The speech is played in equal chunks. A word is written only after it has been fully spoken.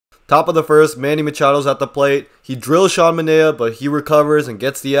Top of the first, Manny Machado's at the plate. He drills Sean Manaea, but he recovers and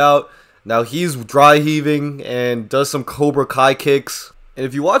gets the out. Now he's dry heaving and does some Cobra Kai kicks. And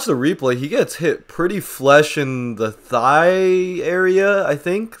if you watch the replay, he gets hit pretty flesh in the thigh area, I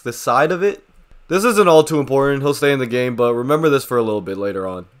think, the side of it. This isn't all too important. He'll stay in the game, but remember this for a little bit later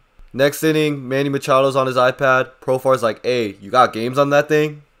on. Next inning, Manny Machado's on his iPad. Profar's like, hey, you got games on that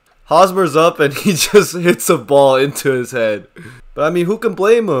thing? Hosmer's up and he just hits a ball into his head. But I mean, who can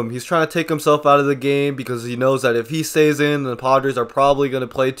blame him? He's trying to take himself out of the game because he knows that if he stays in, the Padres are probably going to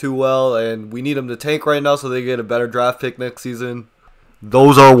play too well, and we need him to tank right now so they get a better draft pick next season.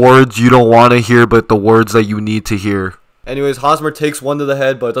 Those are words you don't want to hear, but the words that you need to hear. Anyways, Hosmer takes one to the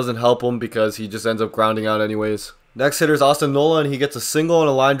head, but it doesn't help him because he just ends up grounding out anyways. Next hitter is Austin Nola, and he gets a single and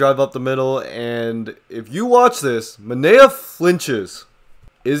a line drive up the middle. And if you watch this, Manaea flinches.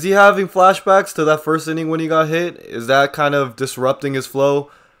 Is he having flashbacks to that first inning when he got hit? Is that kind of disrupting his flow?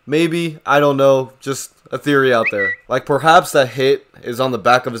 Maybe. I don't know. Just a theory out there. Like perhaps that hit is on the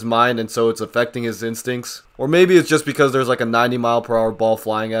back of his mind and so it's affecting his instincts. Or maybe it's just because there's like a 90-mile-per-hour ball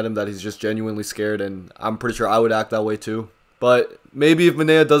flying at him that he's just genuinely scared, and I'm pretty sure I would act that way too. But maybe if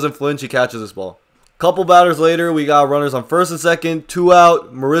Manaea doesn't flinch, he catches this ball. Couple batters later, we got runners on first and second, 2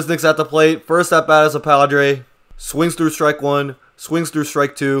 out. Marisnik's at the plate. First at bat as a Padre. Swings through strike 1. Swings through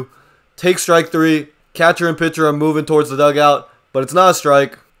strike 2, takes strike 3, catcher and pitcher are moving towards the dugout, but it's not a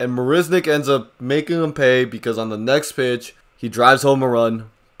strike, and Marisnik ends up making him pay because on the next pitch, he drives home a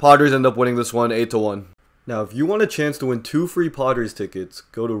run. Padres end up winning this one 8-1. Now, if you want a chance to win 2 free Padres tickets,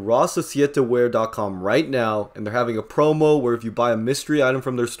 go to rosasietaware.com right now, and they're having a promo where if you buy a mystery item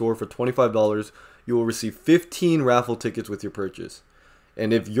from their store for $25, you will receive 15 raffle tickets with your purchase.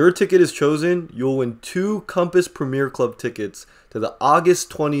 And if your ticket is chosen, you'll win 2 Compass Premier Club tickets to the August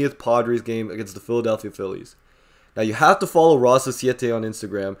 20th Padres game against the Philadelphia Phillies. Now, you have to follow Rosa Siete on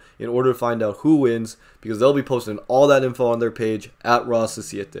Instagram in order to find out who wins, because they'll be posting all that info on their page at Rosa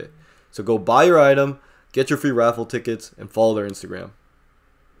Siete. So go buy your item, get your free raffle tickets, and follow their Instagram.